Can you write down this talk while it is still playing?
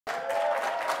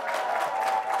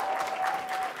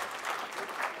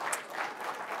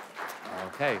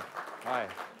Okay. Hi.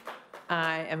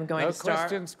 I am going to start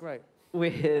questions? Great.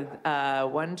 with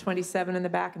 127 in the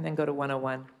back and then go to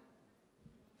 101.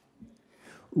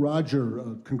 Roger,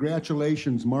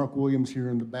 congratulations. Mark Williams here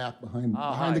in the back behind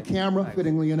the camera, Thanks.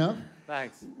 fittingly enough.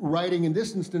 Thanks. Writing in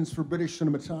this instance for British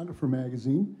Cinematographer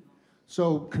magazine.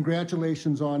 So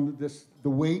congratulations on the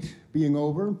wait being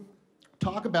over.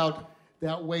 Talk about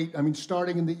that wait, I mean,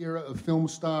 starting in the era of film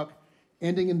stock,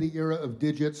 ending in the era of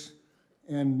digits,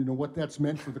 and what that's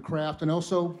meant for the craft, and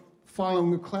also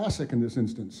following a classic in this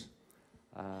instance.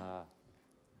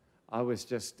 I was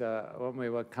just, when we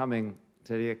were coming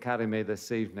to the Academy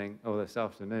this evening, or this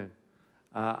afternoon,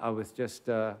 I was just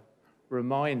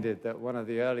reminded that one of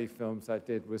the early films I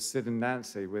did was Sid and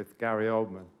Nancy with Gary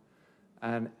Oldman.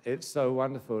 And it's so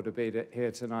wonderful to be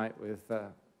here tonight with,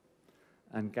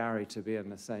 and Gary to be in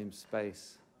the same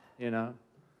space,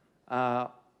 I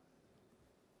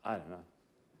don't know.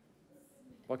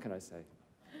 What can I say?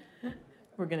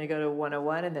 We're going to go to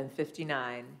 101 and then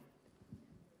 59.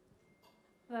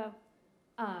 Hello.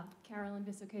 Carolyn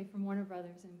Bisoke from Warner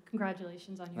Brothers, and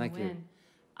congratulations on your Thank win. you.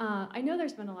 I know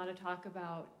there's been a lot of talk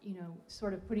about,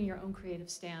 sort of putting your own creative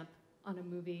stamp on a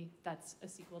movie that's a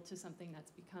sequel to something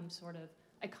that's become sort of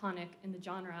iconic in the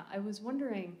genre. I was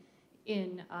wondering,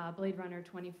 in Blade Runner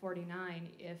 2049,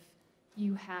 if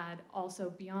you had also,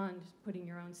 beyond putting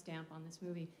your own stamp on this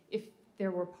movie, if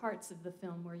there were parts of the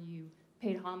film where you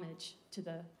paid homage to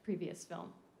the previous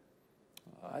film.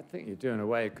 I think you're doing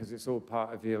away because it's all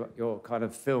part of your kind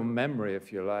of film memory,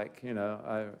 if you like,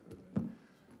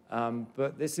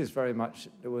 but this is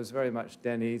it was very much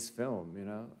Denis' film,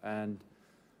 and,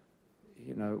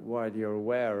 while you're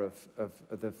aware of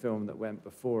the film that went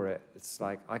before it, it's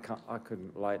like, I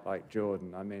couldn't like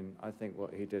Jordan. I mean, I think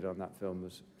what he did on that film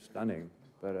was stunning,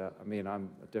 but I mean, I'm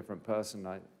a different person.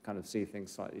 I kind of see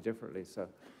things slightly differently, so.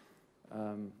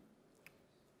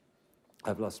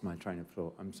 I've lost my train of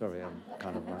thought. I'm sorry, I'm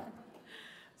kind of like...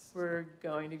 We're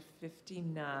going to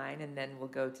 59, and then we'll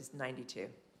go to 92.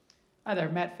 Hi there,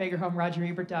 Matt Fagerholm,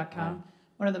 RogerEbert.com.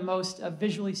 One of the most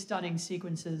visually stunning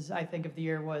sequences, I think, of the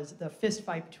year was the fist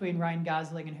fight between Ryan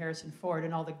Gosling and Harrison Ford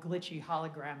and all the glitchy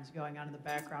holograms going on in the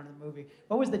background of the movie.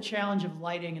 What was the challenge of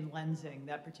lighting and lensing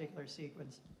that particular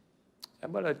sequence?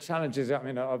 Well, the challenge is, I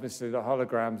mean, obviously the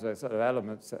holograms are sort of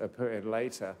elements that are put in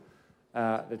later.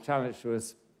 The challenge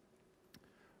was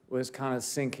kind of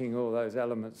syncing all those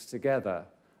elements together,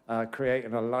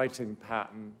 creating a lighting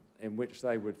pattern in which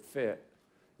they would fit.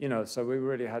 So we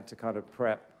really had to kind of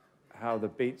prep how the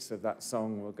beats of that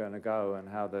song were going to go and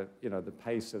how the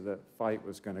pace of the fight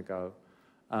was going to go.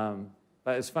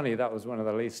 But it's funny, that was one of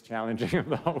the least challenging of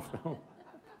the whole film.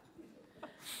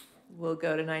 We'll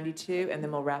go to 92, and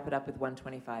then we'll wrap it up with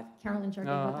 125. Carolyn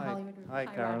Jurgen with the Hollywood Reporter. Hi,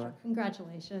 Carolyn. Roger.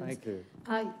 Congratulations. Thank you.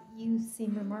 You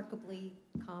seem remarkably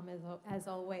calm as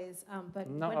always. But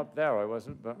Not up there, I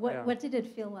wasn't, but yeah. What did it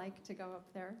feel like to go up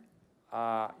there?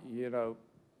 I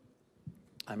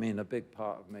mean, a big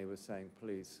part of me was saying,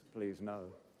 please, please, no.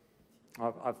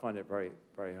 I find it very,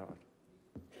 very hard.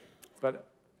 But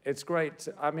it's great.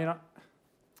 I mean,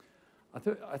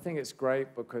 I think it's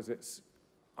great because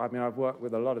I've worked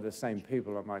with a lot of the same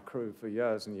people on my crew for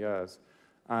years and years,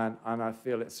 and I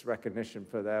feel it's recognition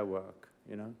for their work,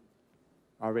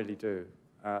 I really do.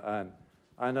 And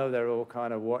I know they're all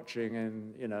kind of watching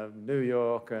in, New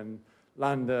York and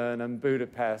London and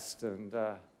Budapest, and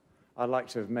I'd like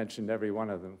to have mentioned every one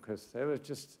of them because it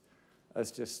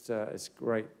was it's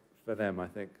great for them, I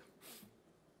think.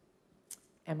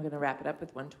 And we're going to wrap it up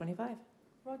with 125.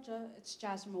 Roger, it's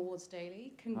Jazz from Awards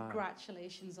Daily.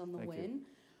 Congratulations on the win. You.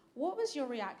 What was your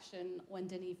reaction when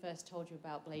Denis first told you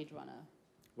about Blade Runner?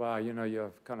 Well,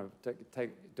 you kind of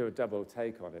do a double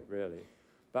take on it, really.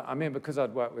 But I mean, because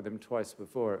I'd worked with him twice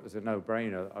before, it was a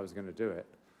no-brainer that I was going to do it.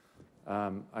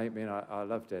 I mean, I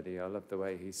love Denis. I love the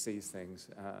way he sees things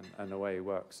and the way he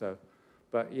works. So,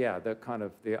 but yeah, the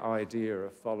idea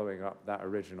of following up that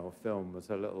original film was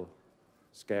a little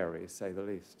scary, to say the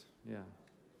least. Yeah.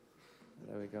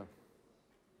 There we go.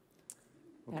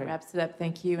 Okay. That wraps it up.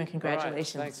 Thank you and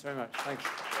congratulations. All right. Thanks very much. Thanks.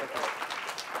 Okay.